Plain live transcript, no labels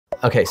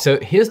Okay, so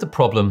here's the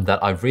problem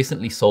that I've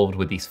recently solved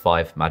with these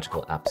 5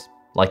 magical apps.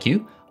 Like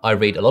you, I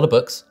read a lot of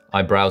books,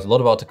 I browse a lot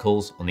of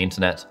articles on the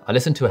internet, I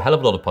listen to a hell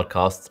of a lot of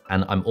podcasts,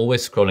 and I'm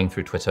always scrolling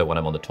through Twitter when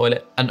I'm on the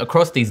toilet. And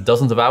across these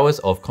dozens of hours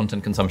of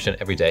content consumption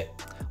every day,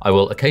 I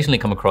will occasionally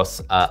come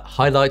across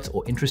highlights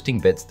or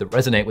interesting bits that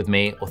resonate with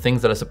me, or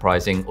things that are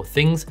surprising, or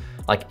things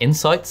like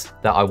insights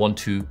that I want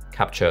to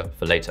capture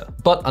for later.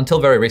 But until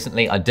very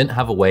recently, I didn't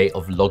have a way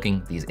of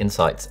logging these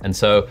insights. And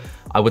so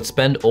I would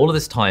spend all of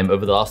this time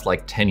over the last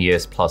like 10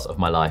 years plus of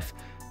my life,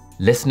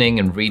 listening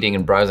and reading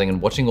and browsing and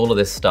watching all of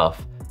this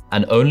stuff,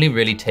 and only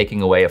really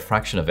taking away a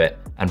fraction of it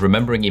and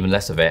remembering even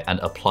less of it and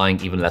applying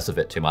even less of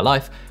it to my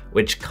life,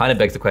 which kind of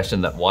begs the question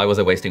that why was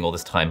I wasting all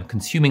this time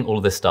consuming all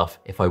of this stuff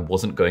if I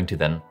wasn't going to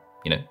then,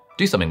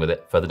 do something with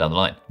it further down the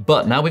line.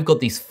 But now we've got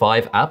these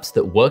 5 apps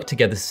that work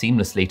together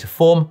seamlessly to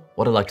form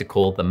what I like to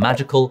call the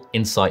magical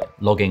insight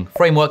logging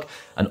framework,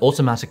 an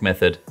automatic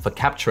method for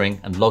capturing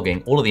and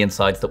logging all of the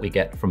insights that we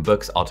get from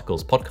books,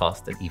 articles,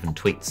 podcasts, and even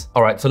tweets.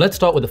 All right, so let's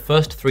start with the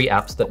first 3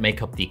 apps that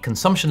make up the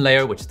consumption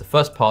layer, which is the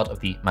first part of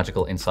the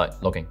magical insight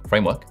logging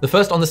framework. The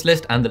first on this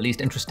list and the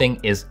least interesting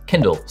is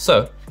Kindle.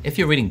 So if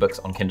you're reading books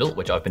on Kindle,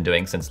 which I've been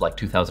doing since like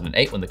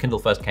 2008 when the Kindle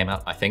first came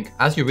out, I think,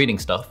 as you're reading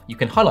stuff, you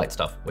can highlight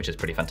stuff, which is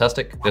pretty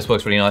fantastic. This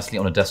works really nicely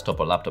on a desktop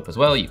or laptop as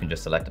well. You can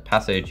just select a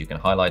passage, you can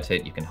highlight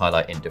it, you can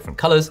highlight in different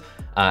colors,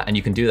 and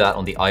you can do that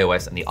on the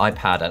iOS and the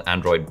iPad and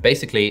Android.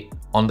 Basically,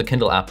 on the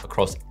Kindle app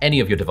across any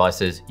of your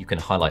devices, you can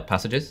highlight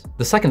passages.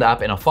 The second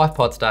app in our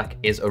 5-part stack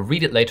is a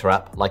read it later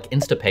app like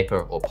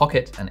Instapaper or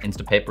Pocket, and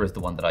Instapaper is the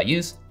one that I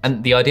use.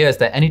 And the idea is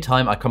that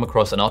anytime I come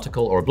across an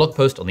article or a blog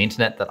post on the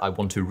internet that I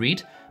want to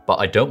read, but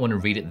I don't want to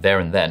read it there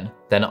and then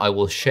I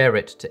will share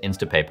it to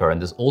Instapaper.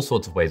 And there's all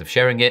sorts of ways of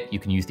sharing it. You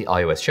can use the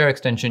iOS share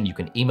extension, you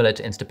can email it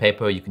to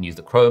Instapaper, you can use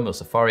the Chrome or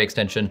Safari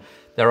extension.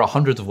 There are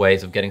hundreds of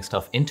ways of getting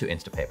stuff into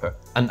Instapaper.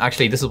 And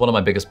actually, this is one of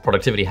my biggest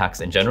productivity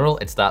hacks in general.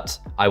 It's that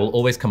I will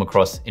always come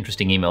across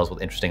interesting emails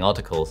with interesting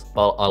articles,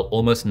 but I'll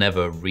almost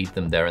never read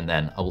them there and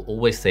then. I will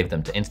always save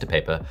them to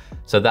Instapaper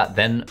so that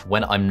then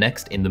when I'm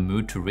next in the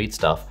mood to read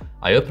stuff,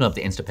 I open up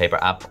the Instapaper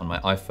app on my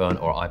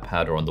iPhone or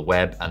iPad or on the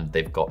web, and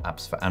they've got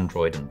apps for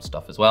Android and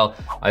stuff as well.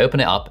 I open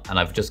it up and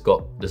I've just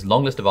got this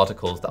long list of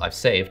articles that I've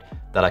saved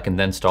that I can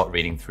then start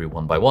reading through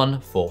one by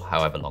one for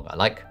however long I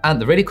like. And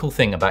the really cool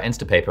thing about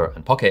Instapaper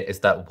and Pocket is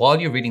that while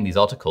you're reading these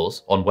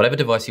articles on whatever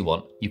device you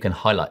want, you can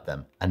highlight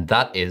them. And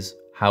that is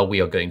how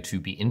we are going to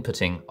be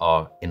inputting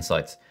our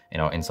insights in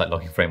our insight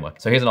logging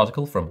framework. So here's an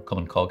article from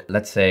Common Cog.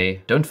 Let's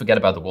say, don't forget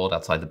about the world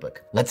outside the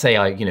book. Let's say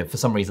I, for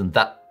some reason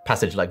that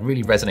passage like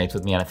really resonates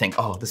with me and I think,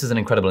 oh, this is an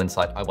incredible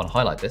insight. I want to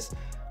highlight this.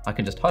 I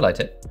can just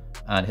highlight it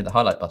and hit the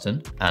highlight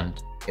button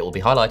and it will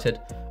be highlighted.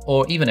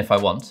 Or even if I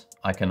want,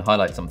 I can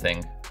highlight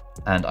something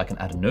and I can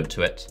add a note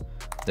to it.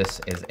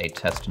 This is a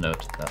test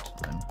note that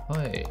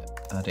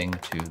I'm adding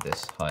to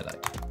this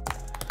highlight.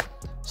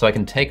 So I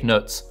can take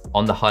notes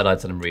on the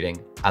highlights that I'm reading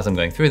as I'm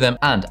going through them.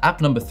 And app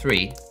number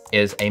 3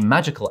 is a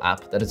magical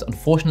app that is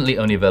unfortunately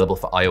only available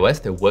for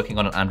iOS. They're working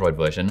on an Android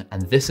version.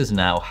 And this is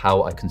now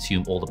how I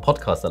consume all the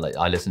podcasts that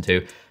I listen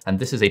to. And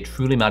this is a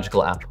truly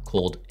magical app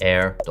called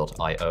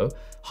air.io.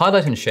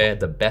 Highlight and share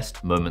the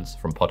best moments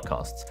from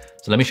podcasts.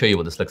 So let me show you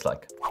what this looks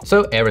like.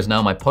 So Air is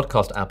now my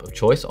podcast app of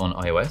choice on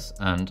iOS,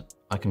 and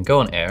I can go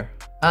on Air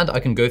and I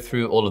can go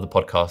through all of the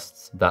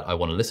podcasts that I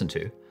want to listen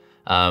to.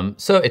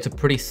 So it's a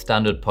pretty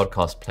standard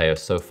podcast player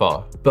so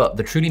far. But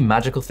the truly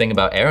magical thing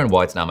about Air and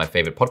why it's now my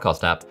favorite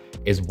podcast app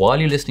is while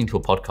you're listening to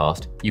a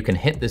podcast, you can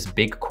hit this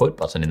big quote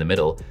button in the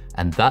middle,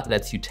 and that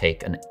lets you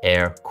take an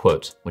Air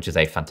quote, which is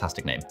a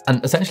fantastic name.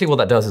 And essentially what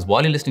that does is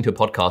while you're listening to a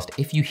podcast,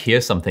 if you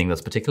hear something that's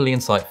particularly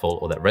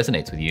insightful or that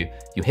resonates with you,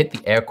 you hit the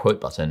Air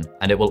quote button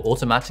and it will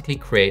automatically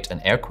create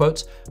an Air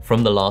quote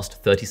from the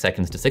last 30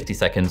 seconds to 60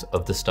 seconds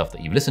of the stuff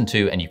that you've listened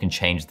to, and you can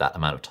change that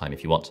amount of time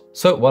if you want.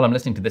 So while I'm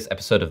listening to this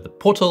episode of The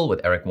Portal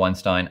with Eric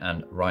Weinstein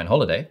and Ryan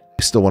Holiday,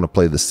 we still want to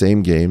play the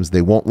same games.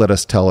 They won't let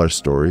us tell our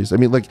stories. I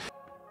mean, like,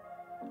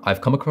 I've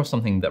come across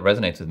something that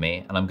resonates with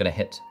me and I'm going to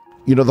hit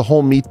the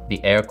whole the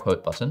Air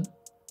quote button.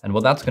 And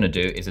what that's going to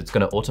do is it's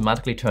going to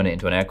automatically turn it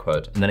into an Air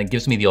quote. And then it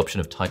gives me the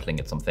option of titling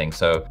it something.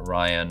 So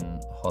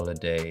Ryan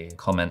Holiday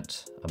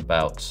comment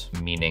about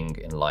meaning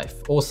in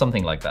life or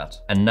something like that.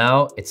 And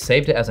now it's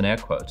saved it as an Air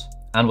quote.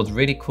 And what's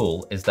really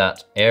cool is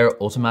that Air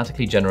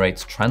automatically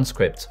generates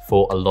transcripts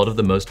for a lot of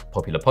the most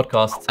popular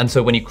podcasts. And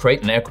so when you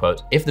create an Air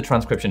quote, if the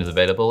transcription is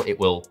available, it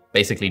will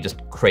basically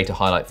just create a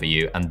highlight for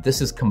you. And this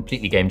is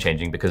completely game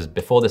changing because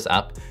before this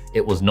app,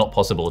 it was not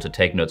possible to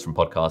take notes from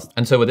podcasts.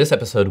 And so with this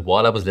episode,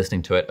 while I was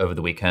listening to it over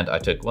the weekend, I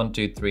took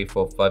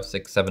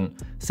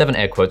 7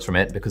 Air quotes from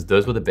it because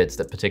those were the bits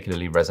that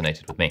particularly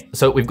resonated with me.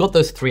 So we've got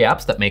those 3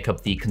 apps that make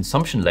up the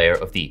consumption layer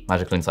of the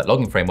Magical Insight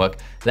Logging Framework.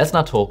 Let's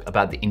now talk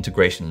about the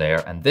integration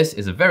layer. And this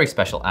is a very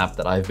special app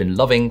that I've been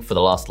loving for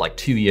the last like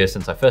 2 years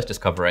since I first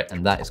discovered it,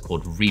 and that is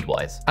called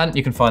Readwise. And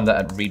you can find that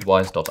at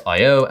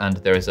readwise.io, and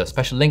there is a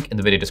special link in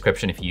the video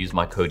description. If you use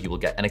my code, you will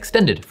get an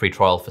extended free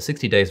trial for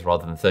 60 days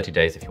rather than 30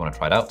 days if you want to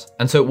try it out.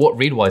 And so what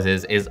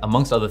Readwise is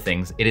amongst other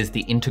things, it is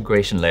the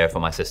integration layer for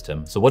my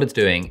system. So what it's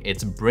doing,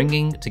 it's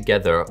bringing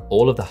together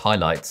all of the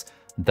highlights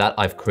that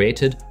I've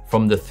created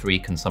from the 3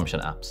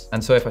 consumption apps.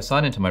 And so if I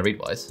sign into my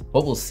Readwise,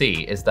 what we'll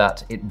see is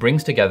that it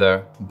brings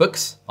together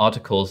books,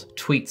 articles,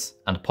 tweets,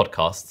 and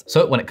podcasts.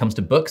 So when it comes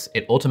to books,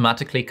 it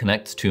automatically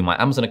connects to my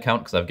Amazon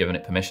account because I've given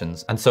it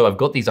permissions. And so I've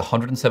got these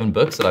 107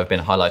 books that I've been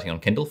highlighting on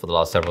Kindle for the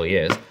last several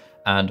years.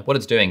 And what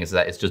it's doing is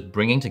that it's just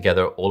bringing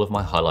together all of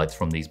my highlights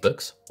from these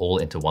books all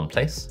into one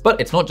place. But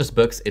it's not just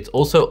books, it's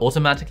also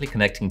automatically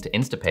connecting to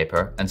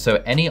Instapaper. And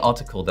so any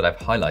article that I've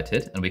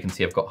highlighted, and we can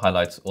see I've got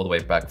highlights all the way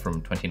back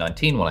from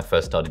 2019 when I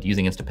first started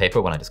using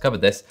Instapaper, when I discovered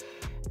this,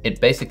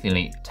 it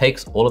basically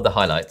takes all of the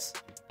highlights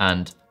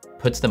and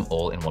puts them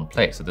all in one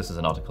place. So this is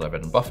an article I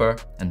read on Buffer,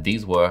 and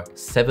these were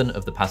 7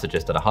 of the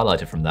passages that I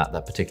highlighted from that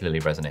particularly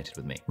resonated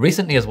with me.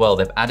 Recently as well,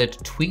 they've added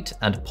tweet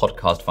and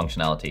podcast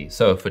functionality.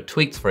 So for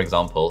tweets, for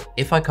example,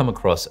 if I come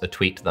across a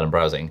tweet that I'm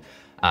browsing,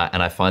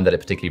 and I find that it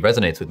particularly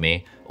resonates with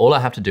me, all I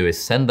have to do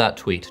is send that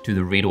tweet to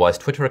the Readwise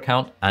Twitter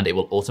account, and it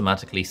will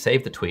automatically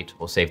save the tweet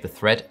or save the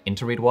thread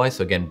into Readwise.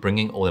 So again,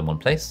 bringing all in one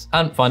place.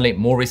 And finally,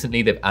 more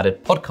recently, they've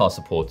added podcast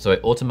support. So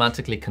it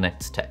automatically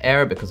connects to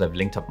Air because I've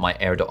linked up my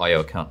Air.io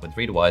account with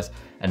Readwise.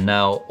 And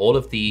now all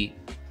of the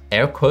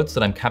Air quotes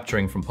that I'm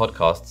capturing from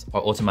podcasts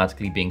are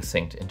automatically being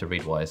synced into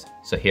Readwise.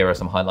 So here are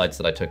some highlights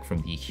that I took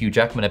from the Hugh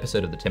Jackman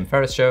episode of the Tim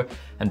Ferriss Show.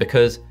 And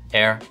because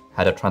Air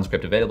had a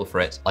transcript available for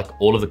it, like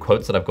all of the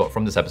quotes that I've got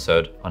from this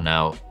episode are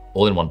now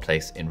all in one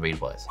place in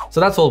Readwise. So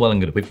that's all well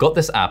and good. We've got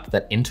this app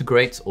that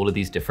integrates all of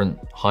these different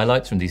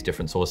highlights from these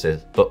different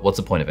sources, but what's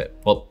the point of it?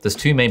 Well, there's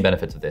 2 main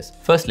benefits of this.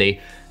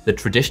 Firstly, the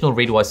traditional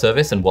Readwise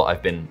service, and what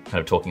I've been kind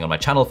of talking on my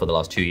channel for the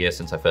last 2 years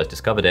since I first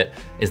discovered it,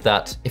 is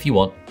that if you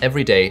want,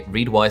 every day,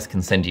 Readwise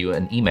can send you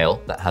an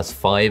email that has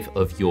 5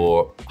 of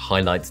your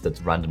highlights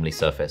that's randomly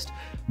surfaced.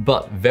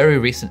 But very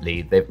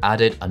recently, they've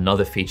added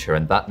another feature,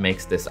 and that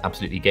makes this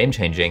absolutely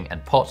game-changing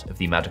and part of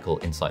the magical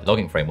insight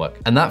logging framework.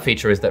 And that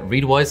feature is that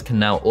Readwise can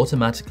now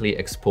automatically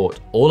export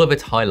all of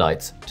its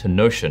highlights to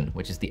Notion,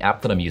 which is the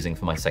app that I'm using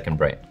for my second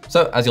brain.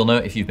 So as you'll know,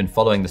 if you've been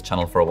following this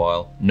channel for a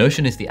while,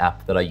 Notion is the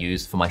app that I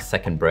use for my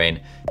second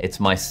brain. It's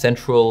my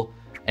central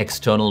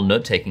external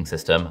note-taking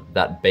system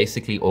that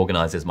basically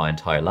organizes my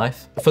entire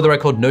life. For the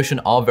record, Notion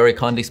are very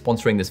kindly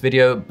sponsoring this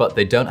video, but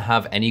they don't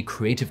have any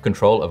creative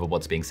control over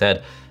what's being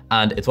said.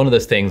 And it's one of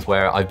those things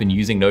where I've been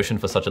using Notion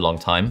for such a long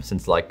time,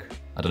 since like,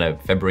 I don't know,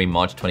 February,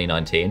 March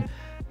 2019.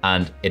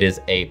 And it is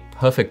a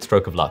perfect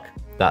stroke of luck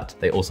that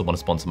they also want to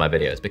sponsor my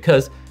videos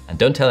because, and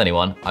don't tell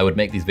anyone, I would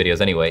make these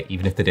videos anyway,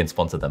 even if they didn't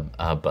sponsor them,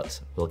 but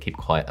we'll keep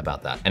quiet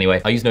about that.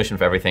 Anyway, I use Notion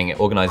for everything. It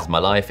organizes my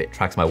life, it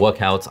tracks my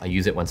workouts. I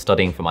use it when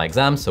studying for my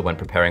exams. So when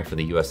preparing for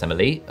the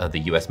USMLE, the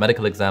US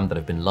medical exam that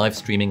I've been live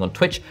streaming on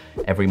Twitch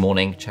every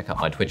morning, check out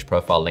my Twitch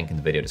profile, link in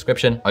the video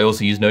description. I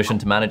also use Notion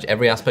to manage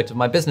every aspect of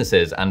my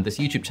businesses and this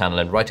YouTube channel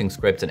and writing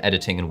scripts and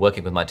editing and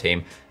working with my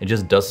team. It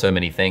just does so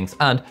many things.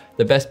 And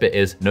the best bit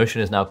is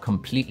Notion is now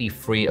completely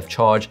free of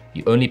charge.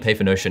 You only pay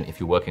for Notion if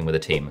you're working with a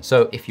team.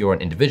 So if you're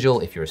an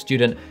individual, if you're a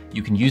student,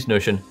 you can use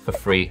Notion for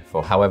free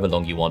for however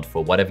long you want,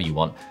 for whatever you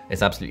want.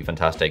 It's absolutely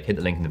fantastic. Hit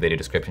the link in the video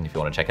description if you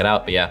want to check it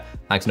out. But yeah,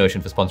 thanks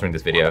Notion for sponsoring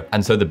this video.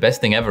 And so the best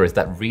thing ever is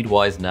that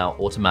Readwise now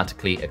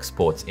automatically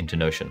exports into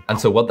Notion. And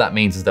so what that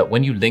means is that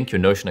when you link your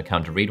Notion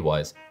account to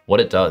Readwise,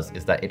 what it does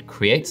is that it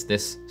creates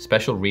this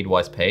special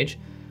Readwise page,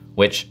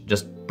 which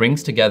just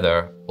brings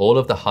together all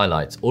of the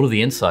highlights, all of the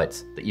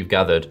insights that you've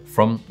gathered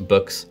from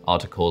books,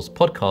 articles,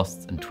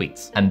 podcasts, and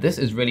tweets. And this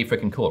is really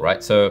freaking cool,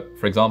 right? So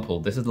for example,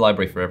 this is the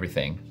library for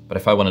everything. But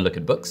if I want to look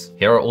at books,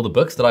 here are all the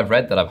books that I've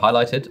read that I've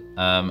highlighted.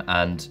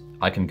 And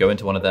I can go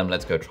into one of them,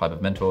 let's go Tribe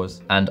of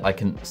Mentors, and I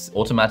can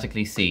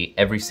automatically see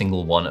every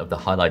single one of the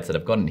highlights that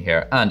I've got in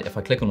here. And if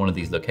I click on one of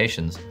these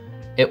locations,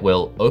 it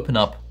will open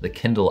up the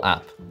Kindle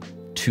app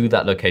to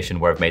that location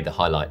where I've made the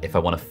highlight if I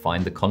want to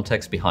find the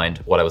context behind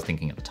what I was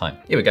thinking at the time.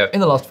 Here we go. In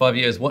the last 5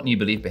 years, what new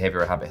belief,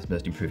 behavior, or habit has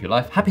most improved your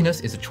life?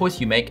 Happiness is a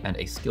choice you make and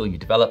a skill you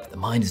develop. The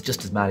mind is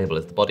just as malleable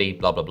as the body,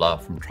 blah, blah, blah,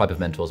 from Tribe of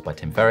Mentors by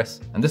Tim Ferriss.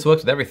 And this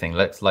works with everything.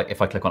 Like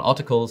if I click on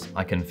articles,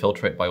 I can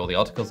filter it by all the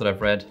articles that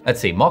I've read.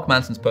 Let's see, Mark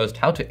Manson's post,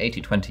 How to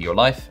 80-20 Your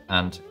Life.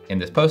 And in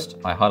this post,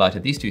 I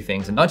highlighted these 2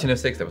 things. In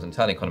 1906, there was an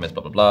Italian economist,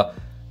 blah, blah, blah.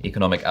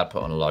 Economic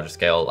output on a larger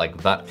scale,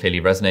 like that clearly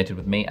resonated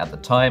with me at the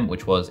time,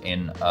 which was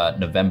in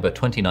November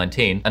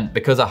 2019. And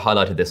because I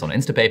highlighted this on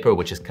Instapaper,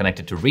 which is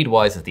connected to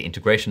Readwise as the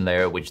integration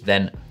layer, which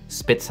then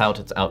spits out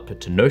its output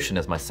to Notion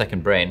as my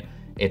second brain,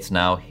 it's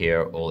now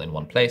here all in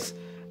one place.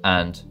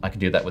 And I can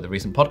do that with a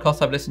recent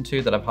podcast I've listened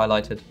to that I've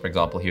highlighted. For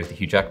example, here's the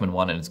Hugh Jackman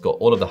one, and it's got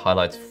all of the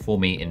highlights for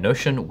me in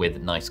Notion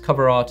with nice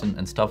cover art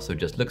and stuff, so it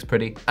just looks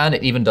pretty. And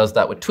it even does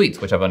that with tweets,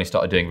 which I've only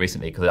started doing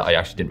recently because I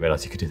actually didn't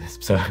realize you could do this.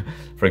 So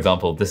for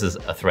example, this is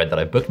a thread that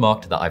I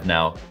bookmarked that I've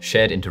now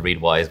shared into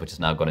Readwise, which has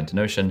now gone into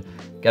Notion.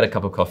 Get a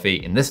cup of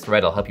coffee. In this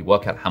thread, I'll help you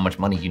work out how much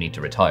money you need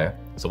to retire.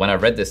 So when I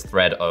read this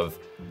thread of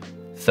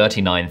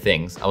 39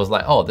 things, I was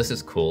like, oh, this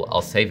is cool,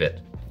 I'll save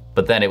it.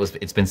 But then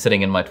it's been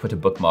sitting in my Twitter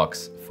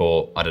bookmarks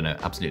for, I don't know,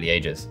 absolutely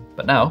ages.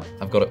 But now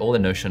I've got it all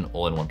in Notion,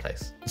 all in one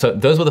place. So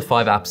those were the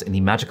 5 apps in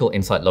the Magical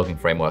Insight Logging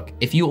Framework.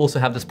 If you also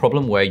have this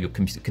problem where you're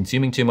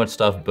consuming too much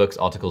stuff, books,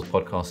 articles,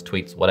 podcasts,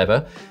 tweets,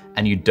 whatever,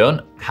 and you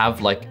don't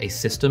have like a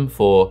system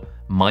for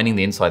mining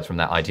the insights from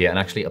that idea and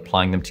actually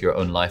applying them to your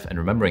own life and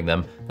remembering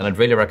them, then I'd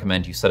really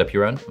recommend you set up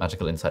your own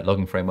Magical Insight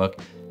Logging Framework.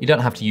 You don't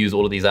have to use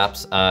all of these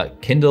apps.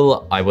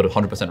 Kindle, I would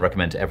 100%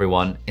 recommend to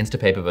everyone.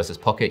 Instapaper versus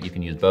Pocket, you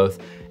can use both.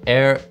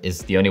 Air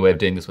is the only way of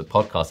doing this with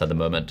podcasts at the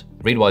moment.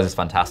 Readwise is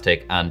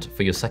fantastic. And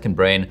for your second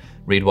brain,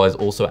 Readwise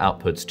also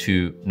outputs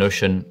to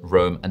Notion,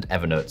 Roam, and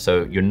Evernote.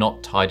 So you're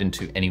not tied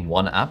into any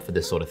one app for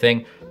this sort of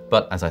thing.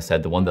 But as I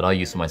said, the one that I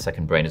use for my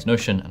second brain is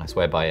Notion, and I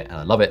swear by it and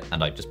I love it.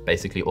 And I just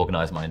basically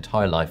organize my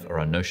entire life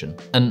around Notion.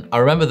 And I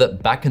remember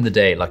that back in the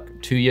day,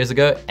 like 2 years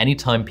ago,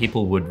 anytime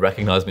people would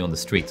recognize me on the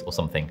streets or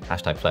something,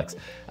 #flex,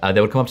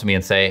 they would come up to me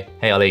and say,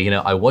 hey Ali, you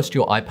know, I watched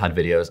your iPad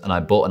videos and I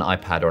bought an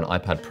iPad or an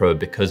iPad Pro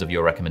because of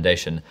your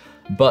recommendation.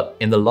 But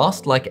in the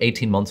last like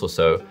 18 months or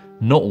so,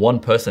 not one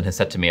person has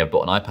said to me, I've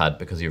bought an iPad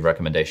because of your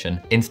recommendation.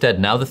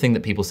 Instead, now the thing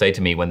that people say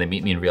to me when they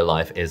meet me in real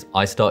life is,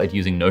 I started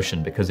using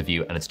Notion because of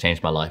you and it's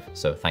changed my life,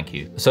 so thank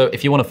you. So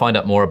if you wanna find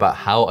out more about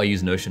how I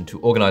use Notion to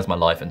organize my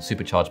life and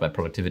supercharge my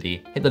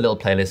productivity, hit the little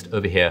playlist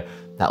over here.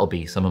 That'll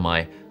be some of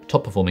my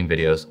top performing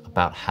videos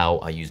about how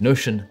I use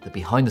Notion, the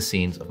behind the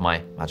scenes of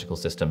my magical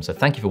system. So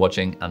thank you for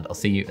watching and I'll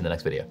see you in the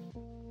next video.